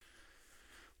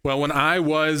Well, when I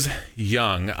was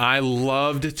young, I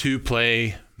loved to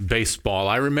play baseball.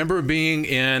 I remember being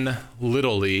in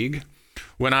Little League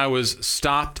when I was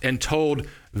stopped and told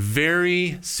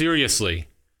very seriously,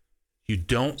 you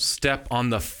don't step on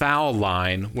the foul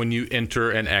line when you enter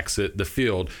and exit the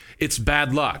field. It's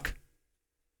bad luck.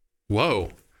 Whoa.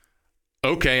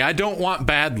 Okay, I don't want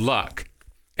bad luck.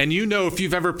 And you know, if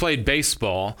you've ever played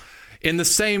baseball, in the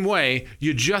same way,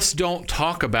 you just don't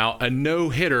talk about a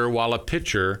no-hitter while a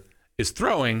pitcher is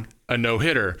throwing a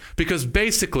no-hitter. Because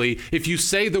basically, if you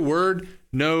say the word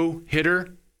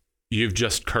no-hitter, you've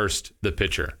just cursed the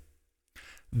pitcher.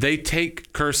 They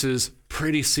take curses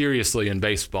pretty seriously in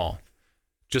baseball.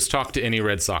 Just talk to any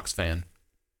Red Sox fan.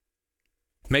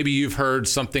 Maybe you've heard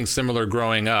something similar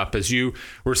growing up as you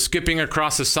were skipping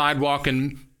across a sidewalk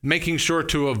and making sure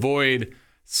to avoid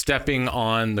stepping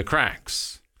on the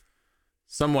cracks.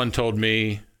 Someone told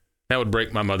me that would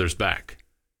break my mother's back.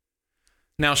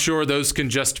 Now, sure, those can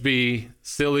just be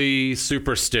silly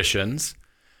superstitions,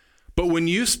 but when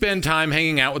you spend time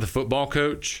hanging out with a football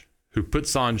coach who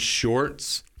puts on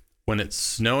shorts when it's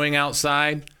snowing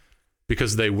outside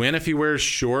because they win if he wears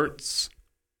shorts,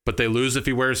 but they lose if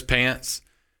he wears pants,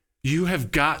 you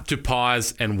have got to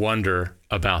pause and wonder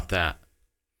about that.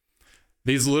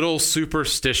 These little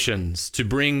superstitions to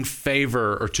bring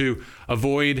favor or to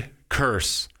avoid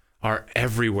curse are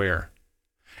everywhere.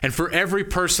 And for every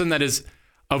person that has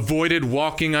avoided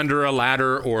walking under a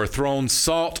ladder or thrown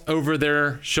salt over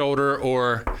their shoulder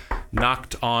or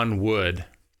knocked on wood,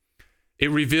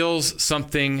 it reveals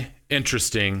something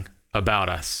interesting about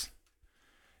us.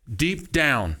 Deep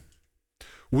down,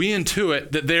 we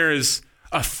intuit that there is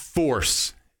a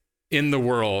force in the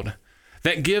world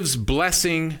that gives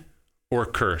blessing or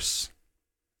curse.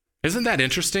 Isn't that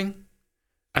interesting?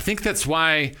 I think that's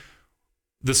why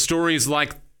the stories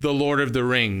like The Lord of the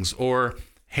Rings or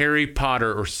Harry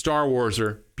Potter or Star Wars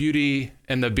or Beauty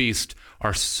and the Beast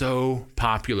are so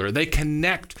popular. They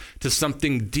connect to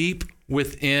something deep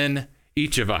within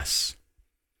each of us.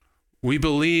 We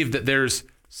believe that there's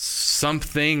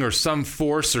something or some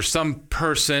force or some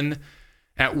person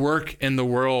at work in the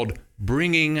world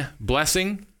bringing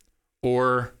blessing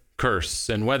or curse.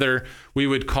 And whether we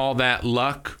would call that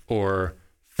luck or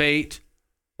fate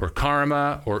or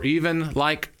karma, or even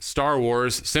like Star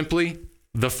Wars, simply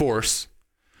the Force,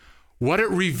 what it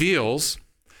reveals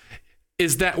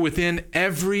is that within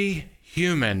every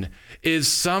human is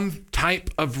some type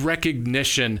of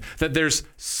recognition that there's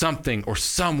something or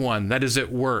someone that is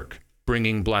at work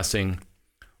bringing blessing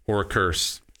or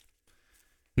curse.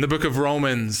 In the book of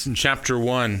Romans, in chapter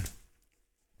 1,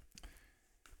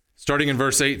 starting in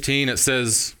verse 18, it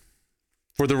says,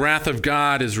 "For the wrath of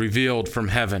God is revealed from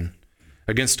heaven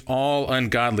against all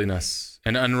ungodliness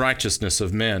and unrighteousness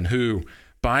of men who,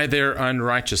 by their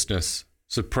unrighteousness,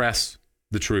 suppress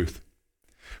the truth.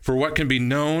 For what can be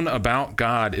known about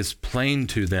God is plain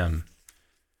to them,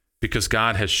 because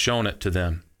God has shown it to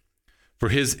them. For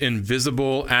his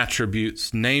invisible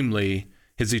attributes, namely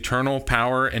his eternal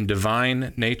power and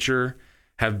divine nature,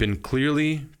 have been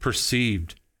clearly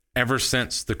perceived ever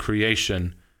since the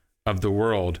creation of the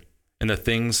world and the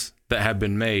things that have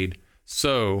been made,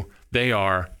 so they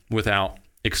are without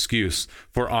excuse.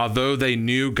 For although they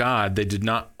knew God, they did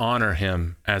not honor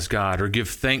him as God or give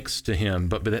thanks to him,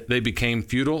 but they became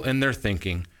futile in their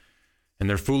thinking, and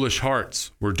their foolish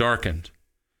hearts were darkened.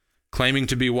 Claiming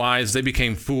to be wise, they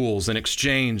became fools and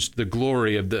exchanged the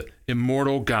glory of the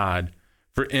immortal God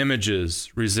for images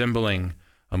resembling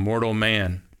a mortal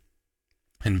man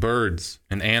and birds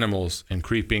and animals and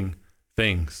creeping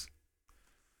things."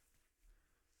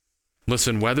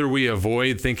 Listen, whether we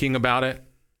avoid thinking about it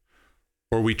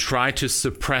or we try to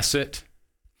suppress it,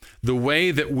 the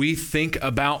way that we think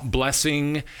about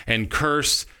blessing and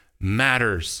curse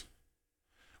matters.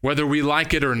 Whether we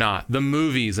like it or not, the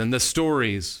movies and the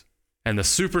stories and the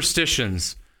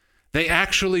superstitions, they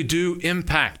actually do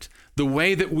impact the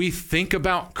way that we think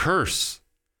about curse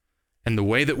and the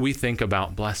way that we think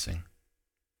about blessing.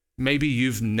 Maybe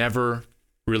you've never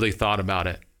really thought about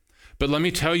it. But let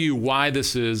me tell you why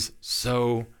this is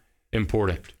so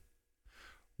important.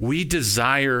 We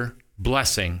desire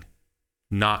blessing,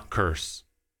 not curse.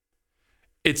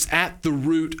 It's at the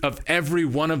root of every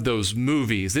one of those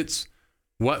movies. It's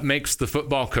what makes the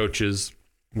football coaches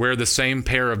wear the same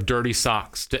pair of dirty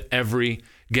socks to every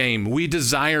game. We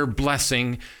desire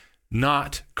blessing,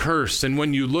 not curse. And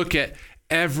when you look at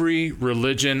every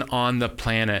religion on the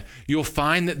planet, you'll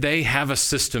find that they have a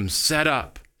system set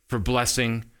up for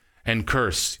blessing and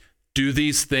curse. Do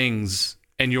these things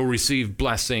and you'll receive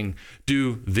blessing.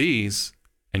 Do these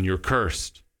and you're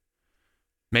cursed.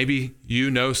 Maybe you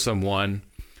know someone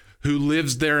who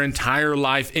lives their entire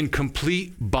life in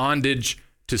complete bondage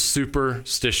to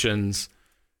superstitions,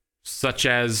 such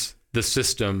as the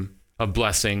system of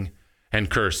blessing and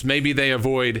curse. Maybe they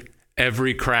avoid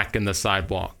every crack in the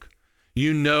sidewalk.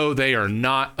 You know they are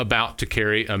not about to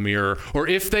carry a mirror, or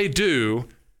if they do,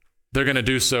 they're going to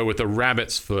do so with a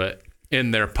rabbit's foot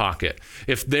in their pocket.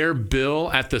 If their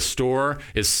bill at the store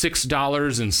is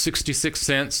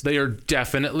 $6.66, they are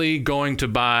definitely going to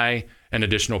buy an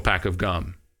additional pack of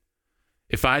gum.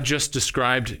 If I just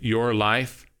described your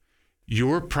life,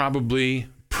 you're probably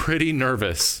pretty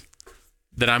nervous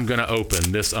that I'm going to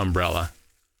open this umbrella.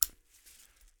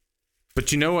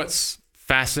 But you know what's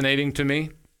fascinating to me?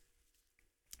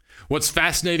 What's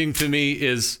fascinating to me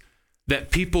is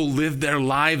that people live their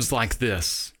lives like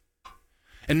this,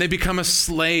 and they become a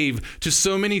slave to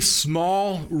so many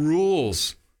small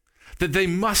rules that they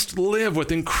must live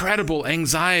with incredible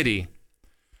anxiety.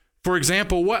 For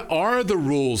example, what are the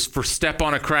rules for step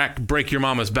on a crack, break your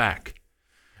mama's back?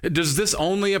 Does this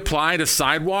only apply to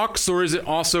sidewalks, or is it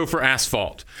also for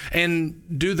asphalt?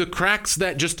 And do the cracks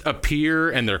that just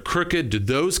appear and they're crooked, do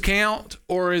those count?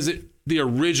 Or is it the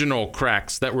original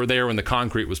cracks that were there when the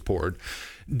concrete was poured?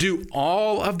 Do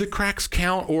all of the cracks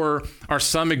count, or are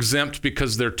some exempt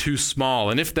because they're too small?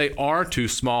 And if they are too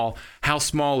small, how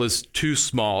small is too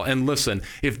small? And listen,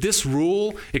 if this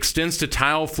rule extends to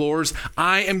tile floors,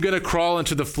 I am going to crawl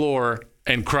into the floor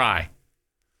and cry.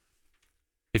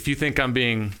 If you think I'm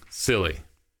being silly,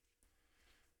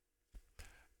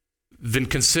 then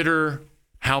consider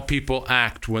how people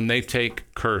act when they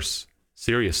take curse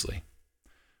seriously.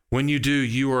 When you do,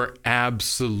 you are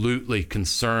absolutely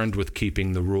concerned with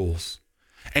keeping the rules.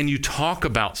 And you talk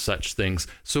about such things.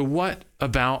 So what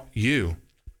about you?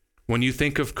 When you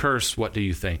think of curse, what do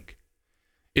you think?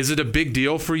 Is it a big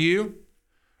deal for you?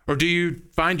 Or do you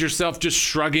find yourself just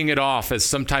shrugging it off as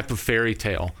some type of fairy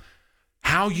tale?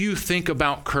 How you think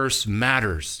about curse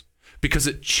matters because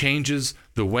it changes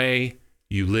the way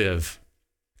you live.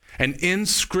 And in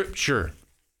Scripture,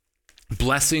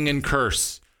 blessing and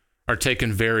curse are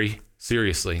taken very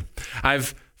seriously.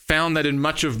 I've found that in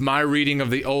much of my reading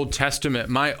of the Old Testament,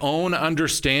 my own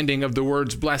understanding of the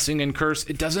words blessing and curse,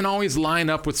 it doesn't always line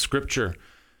up with Scripture.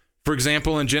 For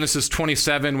example, in Genesis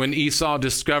 27, when Esau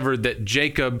discovered that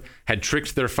Jacob had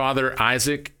tricked their father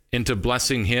Isaac into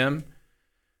blessing him,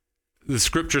 the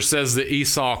Scripture says that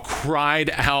Esau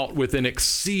cried out with an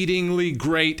exceedingly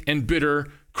great and bitter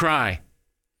cry.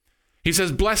 He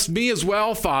says, "Bless me as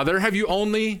well, Father. Have you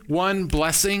only one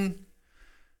blessing?"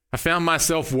 I found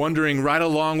myself wondering right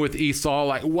along with Esau,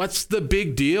 like, what's the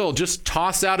big deal? Just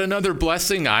toss out another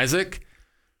blessing, Isaac.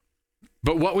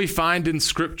 But what we find in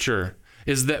Scripture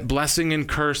is that blessing and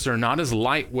curse are not as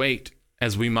lightweight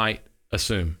as we might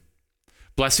assume.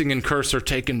 Blessing and curse are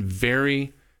taken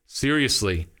very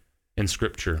seriously in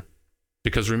Scripture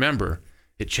because, remember,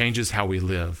 it changes how we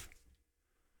live.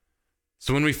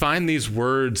 So when we find these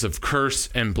words of curse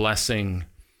and blessing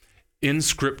in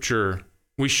Scripture,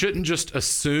 we shouldn't just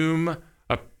assume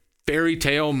a fairy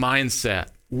tale mindset.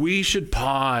 We should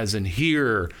pause and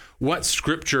hear what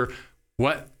Scripture,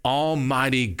 what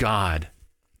Almighty God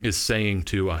is saying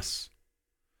to us.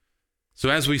 So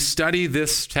as we study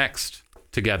this text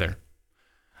together,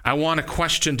 I want a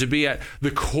question to be at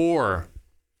the core.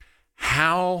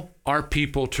 How are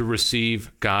people to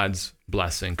receive God's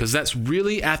blessing? Because that's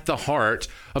really at the heart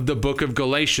of the book of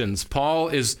Galatians. Paul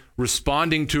is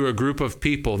responding to a group of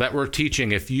people that were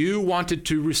teaching, if you wanted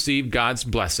to receive God's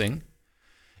blessing,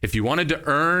 if you wanted to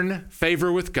earn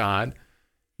favor with God,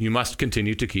 you must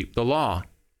continue to keep the law.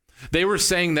 They were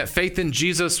saying that faith in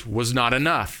Jesus was not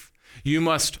enough. You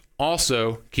must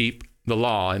also keep the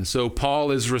law. And so Paul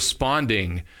is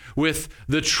responding with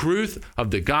the truth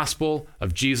of the gospel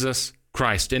of Jesus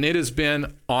Christ. And it has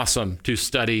been awesome to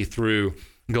study through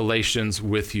Galatians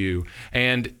with you.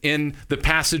 And in the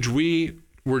passage we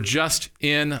were just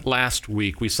in last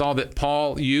week, we saw that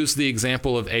Paul used the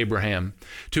example of Abraham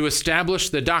to establish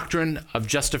the doctrine of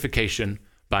justification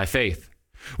by faith.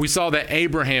 We saw that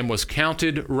Abraham was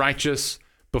counted righteous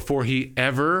before he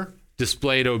ever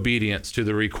displayed obedience to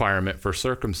the requirement for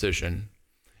circumcision.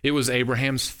 It was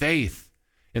Abraham's faith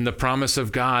in the promise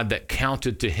of God that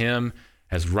counted to him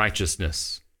as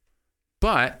righteousness.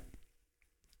 But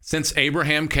since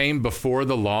Abraham came before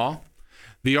the law,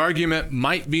 the argument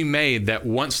might be made that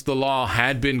once the law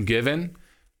had been given,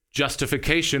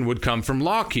 justification would come from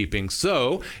law keeping.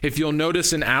 So if you'll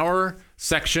notice in our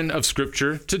section of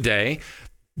Scripture today,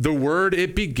 the word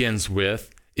it begins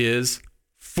with is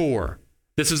for.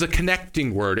 This is a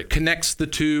connecting word. It connects the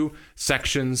two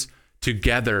sections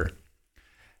together.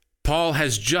 Paul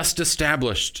has just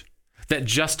established that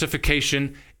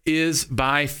justification is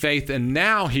by faith. And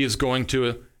now he is going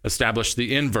to establish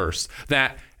the inverse,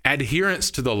 that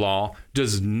adherence to the law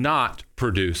does not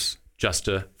produce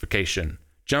justification.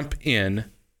 Jump in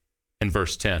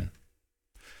verse 10.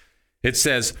 It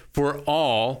says, "For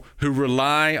all who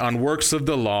rely on works of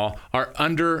the law are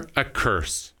under a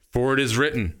curse, for it is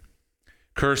written,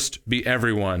 'Cursed be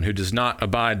everyone who does not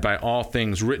abide by all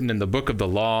things written in the book of the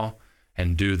law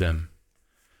and do them.'"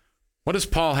 What does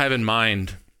Paul have in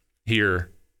mind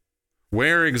here?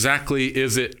 Where exactly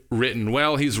is it written?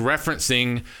 Well, he's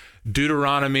referencing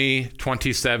Deuteronomy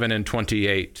 27 and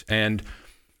 28. And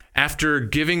after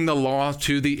giving the law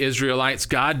to the Israelites,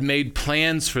 God made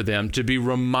plans for them to be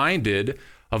reminded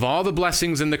of all the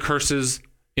blessings and the curses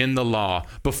in the law.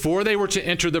 Before they were to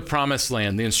enter the promised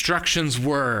land, the instructions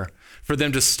were for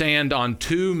them to stand on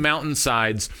two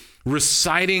mountainsides,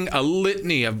 reciting a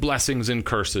litany of blessings and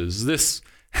curses. This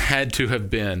had to have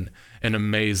been an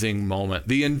amazing moment.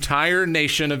 The entire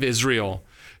nation of Israel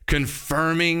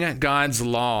confirming God's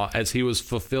law as he was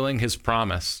fulfilling his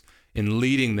promise in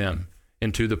leading them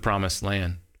into the promised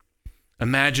land.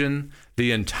 Imagine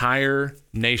the entire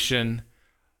nation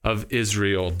of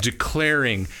Israel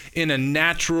declaring in a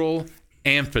natural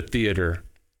amphitheater,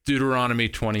 Deuteronomy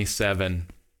 27,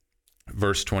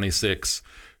 verse 26,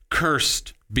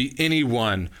 "Cursed be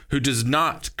anyone who does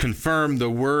not confirm the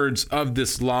words of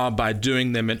this law by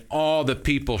doing them, and all the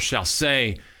people shall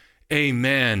say,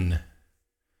 Amen."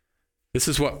 This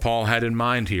is what Paul had in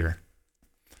mind here.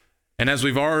 And as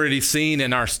we've already seen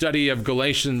in our study of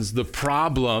Galatians, the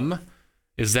problem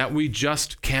is that we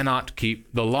just cannot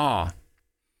keep the law.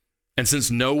 And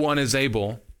since no one is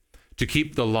able to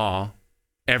keep the law,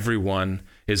 everyone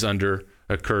is under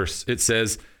a curse. It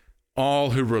says,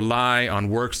 all who rely on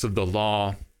works of the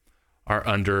law are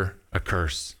under a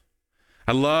curse.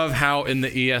 I love how in the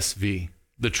ESV,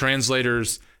 the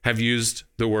translators have used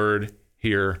the word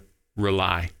here,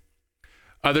 rely.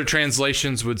 Other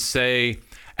translations would say,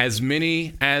 as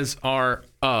many as are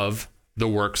of the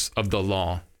works of the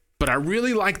law. But I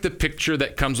really like the picture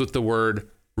that comes with the word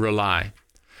rely.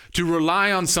 To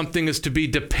rely on something is to be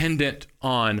dependent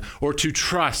on or to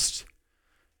trust.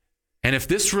 And if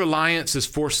this reliance is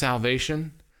for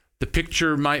salvation, the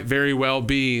picture might very well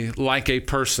be like a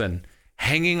person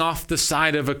hanging off the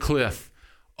side of a cliff,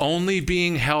 only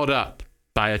being held up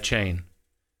by a chain.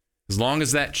 As long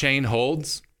as that chain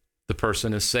holds, the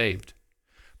person is saved.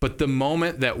 But the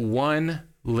moment that one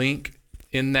link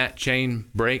in that chain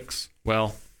breaks,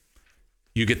 well,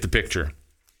 you get the picture.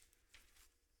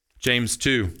 James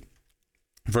 2,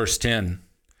 verse 10,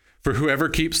 "For whoever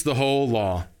keeps the whole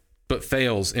law but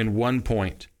fails in one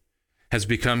point has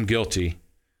become guilty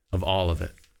of all of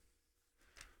it."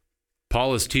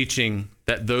 Paul is teaching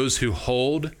that those who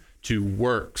hold to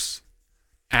works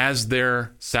as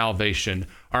their salvation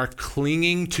are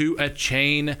clinging to a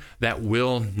chain that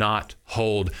will not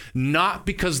hold, not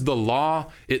because the law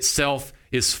itself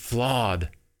is flawed,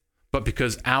 but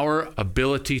because our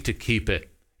ability to keep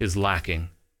it is lacking.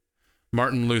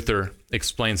 Martin Luther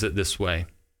explains it this way: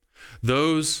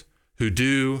 those who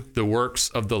do the works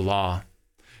of the law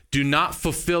do not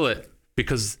fulfill it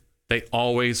because they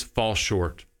always fall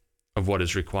short of what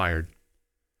is required.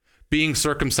 Being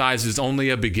circumcised is only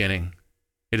a beginning.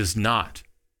 It is not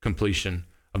completion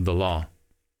of the law.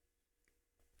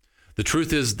 The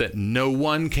truth is that no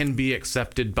one can be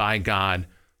accepted by God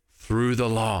through the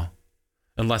law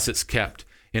unless it's kept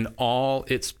in all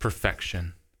its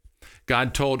perfection.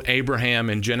 God told Abraham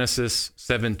in Genesis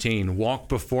 17, "Walk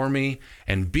before me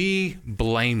and be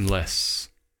blameless."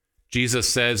 Jesus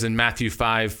says in Matthew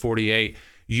 5:48,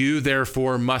 "You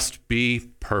therefore must be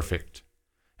perfect,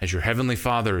 as your heavenly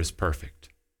Father is perfect."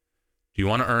 Do you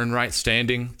want to earn right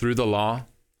standing through the law?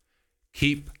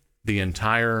 Keep the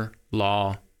entire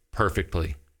law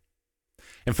perfectly.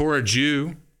 And for a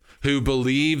Jew who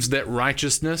believes that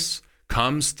righteousness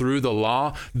comes through the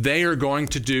law, they are going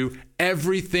to do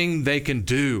everything they can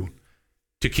do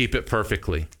to keep it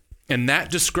perfectly. And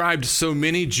that described so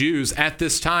many Jews at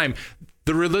this time.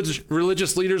 The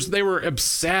religious leaders, they were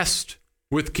obsessed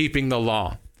with keeping the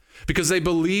law because they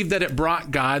believed that it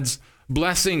brought God's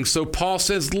blessing. So Paul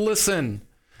says, listen,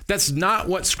 that's not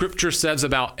what Scripture says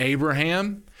about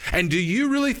Abraham. And do you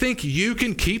really think you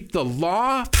can keep the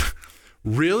law?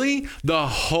 Really? The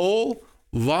whole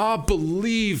law?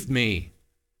 Believe me,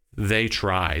 they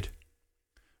tried.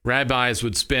 Rabbis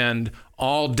would spend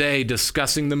all day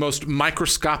discussing the most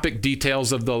microscopic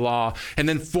details of the law and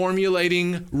then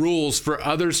formulating rules for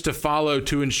others to follow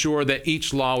to ensure that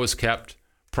each law was kept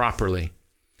properly.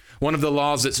 One of the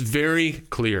laws that's very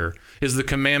clear is the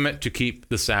commandment to keep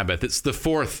the Sabbath. It's the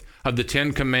fourth of the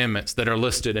 10 commandments that are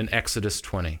listed in Exodus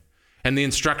 20. And the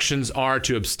instructions are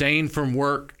to abstain from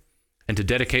work and to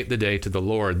dedicate the day to the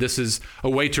Lord. This is a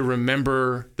way to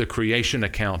remember the creation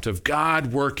account of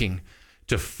God working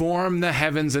to form the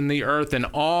heavens and the earth and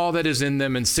all that is in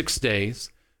them in 6 days.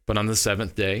 But on the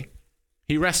seventh day,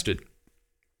 he rested.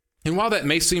 And while that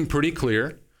may seem pretty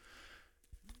clear,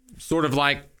 sort of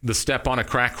like the step on a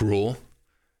crack rule,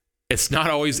 it's not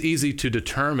always easy to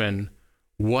determine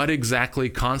what exactly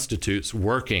constitutes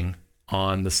working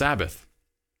on the Sabbath.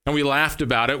 And we laughed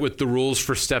about it with the rules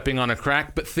for stepping on a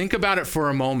crack, but think about it for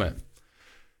a moment.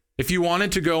 If you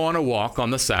wanted to go on a walk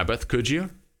on the Sabbath, could you?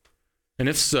 And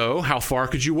if so, how far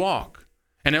could you walk?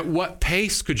 And at what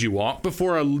pace could you walk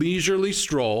before a leisurely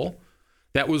stroll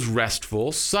that was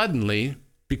restful suddenly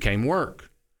became work?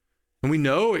 And we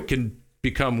know it can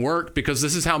become work because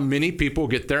this is how many people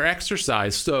get their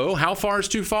exercise. So how far is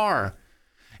too far?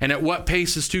 And at what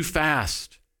pace is too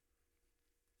fast?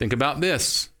 Think about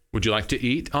this. Would you like to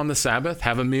eat on the Sabbath,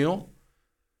 have a meal?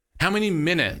 How many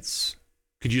minutes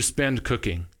could you spend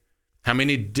cooking? How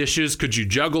many dishes could you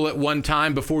juggle at one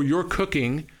time before your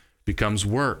cooking becomes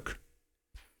work?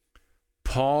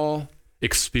 Paul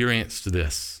experienced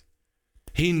this.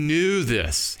 He knew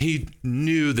this. He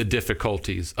knew the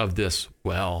difficulties of this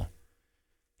well.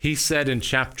 He said in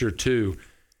chapter 2,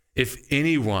 if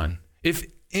anyone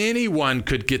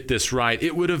could get this right,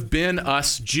 it would have been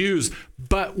us Jews,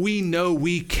 but we know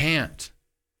we can't.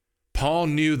 Paul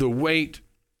knew the weight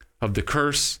of the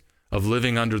curse of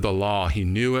living under the law. He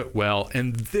knew it well.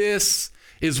 And this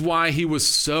is why he was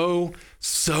so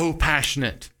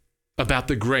passionate about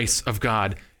the grace of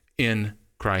God in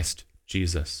Christ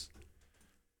Jesus.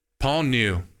 Paul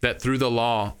knew that through the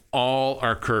law, all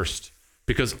are cursed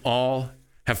because all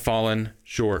have fallen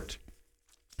short.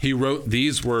 He wrote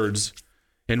these words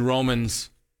in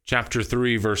Romans chapter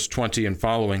 3, verse 20 and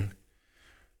following.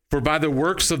 For by the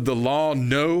works of the law,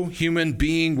 no human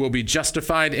being will be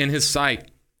justified in his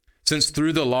sight, since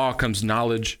through the law comes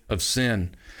knowledge of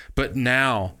sin. But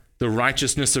now the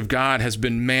righteousness of God has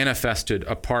been manifested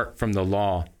apart from the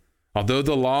law. Although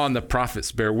the law and the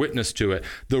prophets bear witness to it,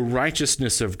 the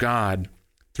righteousness of God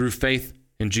through faith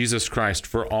in Jesus Christ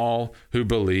for all who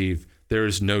believe, there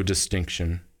is no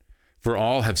distinction. For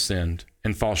all have sinned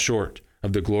and fall short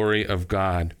of the glory of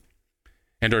God,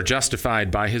 and are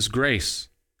justified by his grace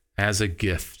as a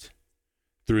gift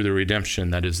through the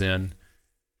redemption that is in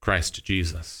Christ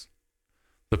Jesus.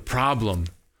 The problem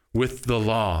with the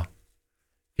law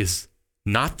is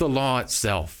not the law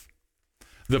itself.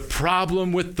 The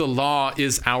problem with the law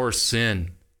is our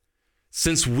sin.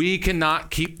 Since we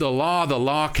cannot keep the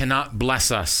law cannot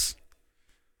bless us.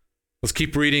 Let's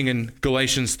keep reading in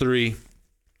Galatians 3,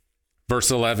 verse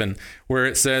 11, where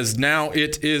it says, now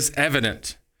it is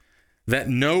evident that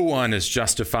no one is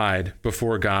justified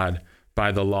before God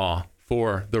by the law,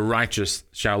 for the righteous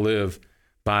shall live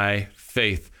by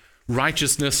faith.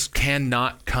 Righteousness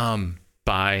cannot come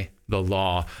by the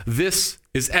law. This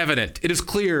is evident. It is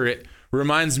clear. It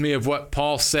reminds me of what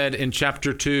Paul said in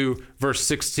chapter 2, verse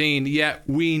 16, yet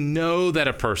we know that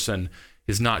a person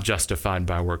is not justified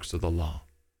by works of the law,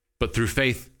 but through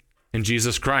faith in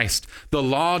Jesus Christ. The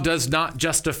law does not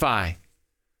justify.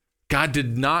 God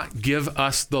did not give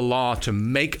us the law to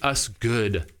make us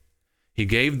good. He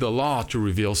gave the law to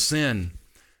reveal sin.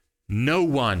 No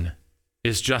one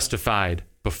is justified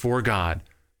before God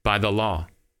by the law.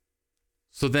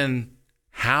 So then,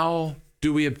 how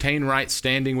do we obtain right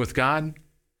standing with God?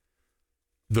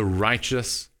 The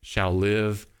righteous shall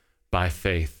live by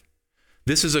faith.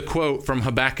 This is a quote from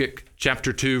Habakkuk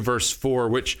chapter 2, verse 4,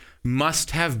 which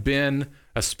must have been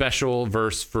a special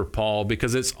verse for Paul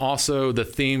because it's also the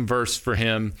theme verse for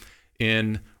him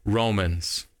in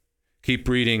Romans. Keep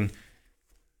reading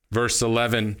verse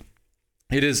 11.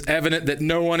 It is evident that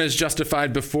no one is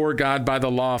justified before God by the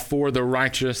law, for the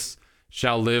righteous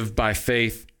shall live by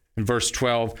faith. In verse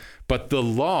 12, but the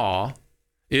law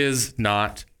is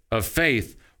not of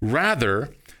faith.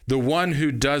 Rather, the one who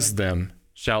does them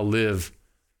shall live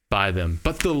by them.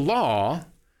 But the law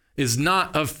is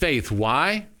not of faith.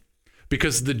 Why?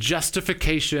 Because the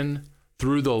justification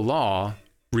through the law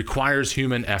requires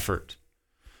human effort.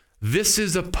 This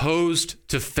is opposed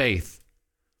to faith,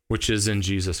 which is in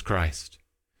Jesus Christ.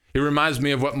 It reminds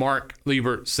me of what Mark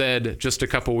Liebert said just a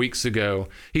couple weeks ago.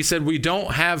 He said, we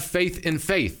don't have faith in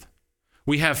faith.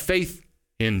 We have faith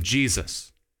in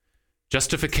Jesus.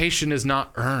 Justification is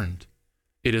not earned.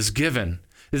 It is given.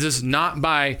 This is not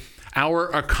by our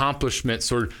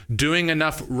accomplishments or doing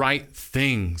enough right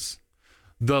things.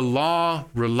 The law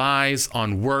relies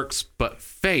on works, but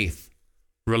faith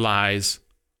relies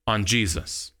on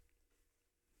Jesus.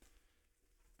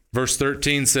 Verse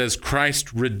 13 says,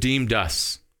 Christ redeemed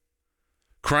us.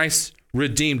 Christ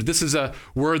redeemed. This is a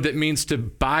word that means to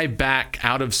buy back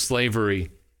out of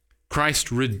slavery.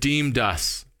 Christ redeemed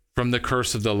us from the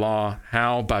curse of the law.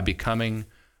 How? By becoming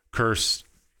curse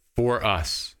for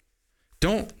us.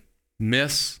 Don't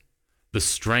miss the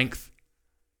strength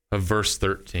of verse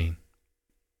 13.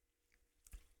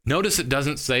 Notice it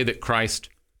doesn't say that Christ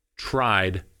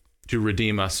tried to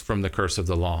redeem us from the curse of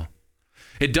the law.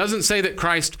 It doesn't say that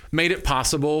Christ made it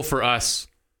possible for us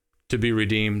to be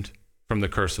redeemed from the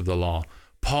curse of the law.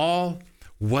 Paul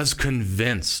was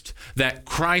convinced that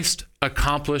Christ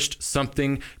accomplished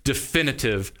something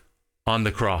definitive on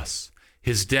the cross.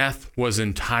 His death was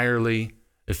entirely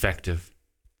effective.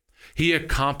 He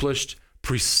accomplished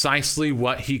precisely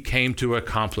what he came to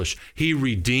accomplish. He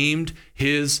redeemed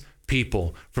his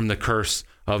people from the curse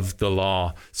of the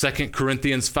law. 2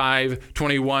 Corinthians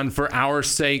 5:21, for our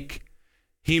sake,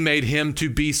 he made him to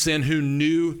be sin who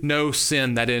knew no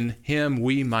sin, that in him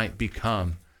we might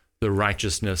become the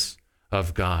righteousness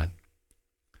of God.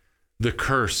 The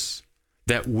curse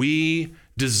that we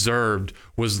deserved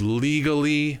was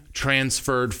legally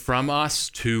transferred from us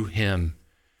to him.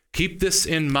 Keep this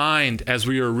in mind as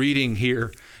we are reading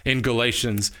here in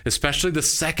Galatians, especially the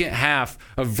second half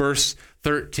of verse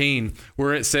 13,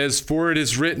 where it says, for it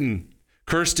is written,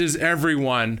 cursed is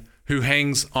everyone who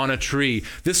hangs on a tree.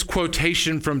 This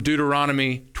quotation from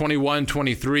Deuteronomy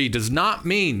 21:23 does not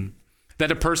mean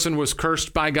that a person was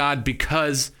cursed by God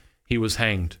because he was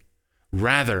hanged.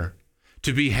 Rather,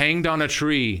 to be hanged on a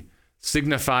tree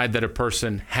signified that a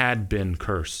person had been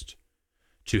cursed.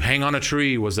 To hang on a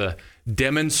tree was a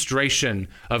demonstration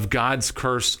of God's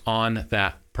curse on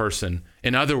that person.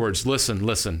 In other words,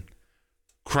 listen.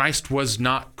 Christ was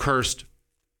not cursed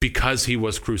because he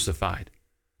was crucified.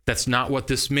 That's not what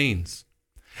this means.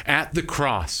 At the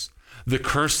cross, the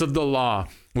curse of the law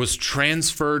was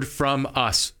transferred from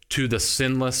us to the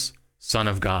sinless Son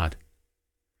of God.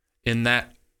 In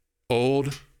that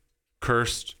old,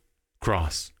 cursed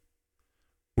cross,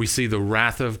 we see the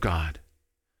wrath of God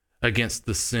against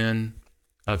the sin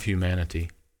of humanity.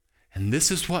 And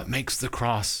this is what makes the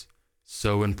cross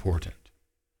so important.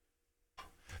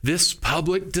 This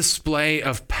public display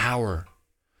of power,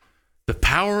 the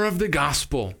power of the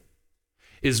gospel,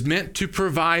 is meant to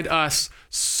provide us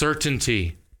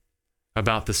certainty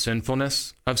about the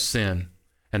sinfulness of sin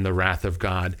and the wrath of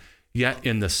God. Yet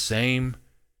in the same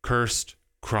cursed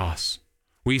cross,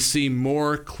 we see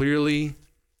more clearly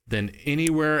than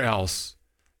anywhere else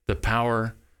the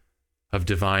power of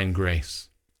divine grace.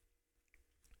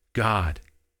 God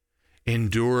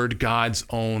endured God's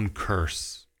own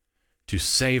curse to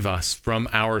save us from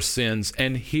our sins.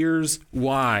 And here's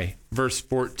why. Verse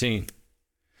 14.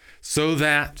 So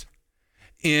that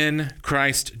in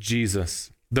Christ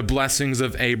Jesus, the blessings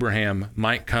of Abraham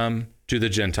might come to the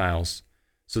Gentiles,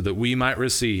 so that we might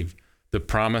receive the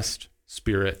promised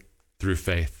Spirit through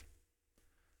faith.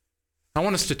 I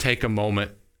want us to take a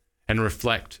moment and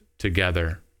reflect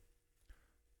together.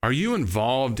 Are you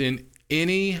involved in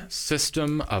any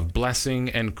system of blessing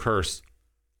and curse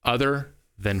other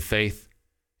than faith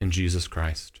in Jesus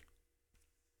Christ?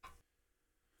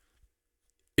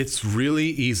 It's really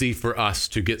easy for us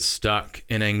to get stuck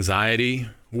in anxiety,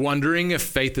 wondering if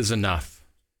faith is enough.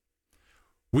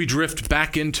 We drift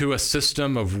back into a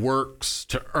system of works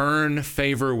to earn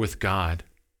favor with God.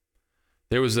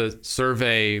 There was a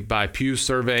survey by Pew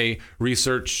Survey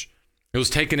Research. It was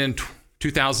taken in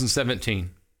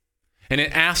 2017. And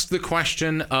it asked the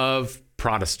question of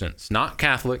Protestants, not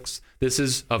Catholics. This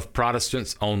is of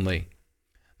Protestants only.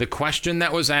 The question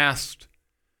that was asked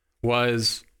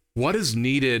was, what is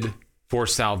needed for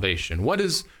salvation? What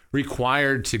is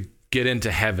required to get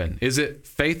into heaven? Is it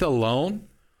faith alone,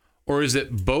 or is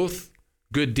it both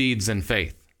good deeds and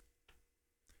faith?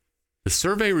 The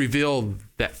survey revealed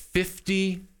that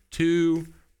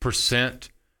 52%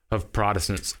 of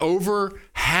Protestants, over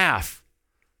half,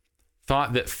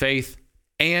 thought that faith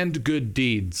and good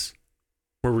deeds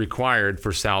were required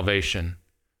for salvation.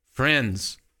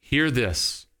 Friends, hear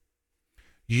this.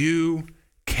 You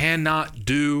cannot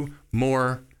do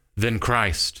more than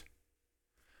Christ.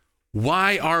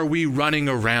 Why are we running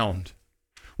around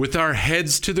with our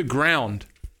heads to the ground,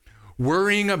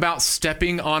 worrying about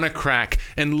stepping on a crack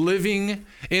and living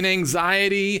in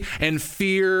anxiety and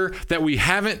fear that we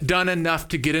haven't done enough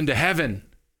to get into heaven?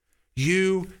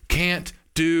 You can't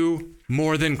do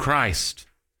more than Christ.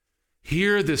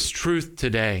 Hear this truth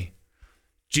today.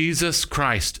 Jesus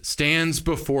Christ stands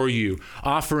before you,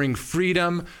 offering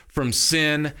freedom from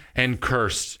sin and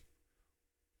curse.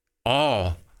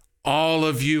 All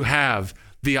of you have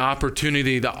the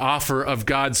opportunity, the offer of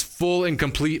God's full and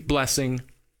complete blessing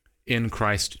in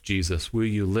Christ Jesus. Will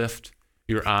you lift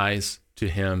your eyes to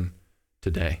him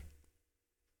today?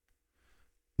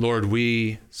 Lord,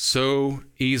 we so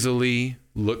easily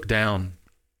look down,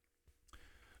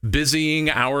 busying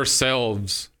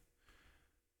ourselves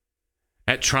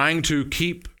at trying to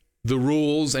keep the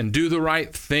rules and do the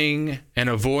right thing and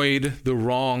avoid the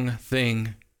wrong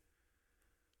thing,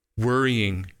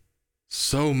 worrying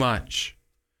so much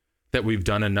that we've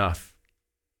done enough.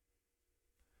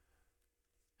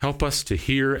 Help us to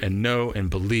hear and know and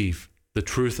believe the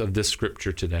truth of this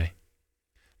scripture today,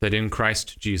 that in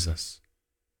Christ Jesus,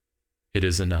 it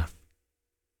is enough.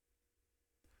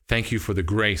 Thank you for the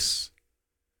grace,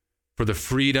 for the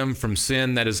freedom from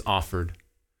sin that is offered,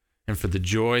 and for the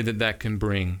joy that that can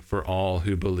bring for all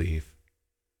who believe.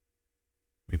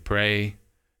 We pray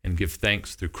and give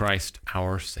thanks through Christ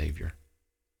our Savior.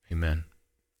 Amen.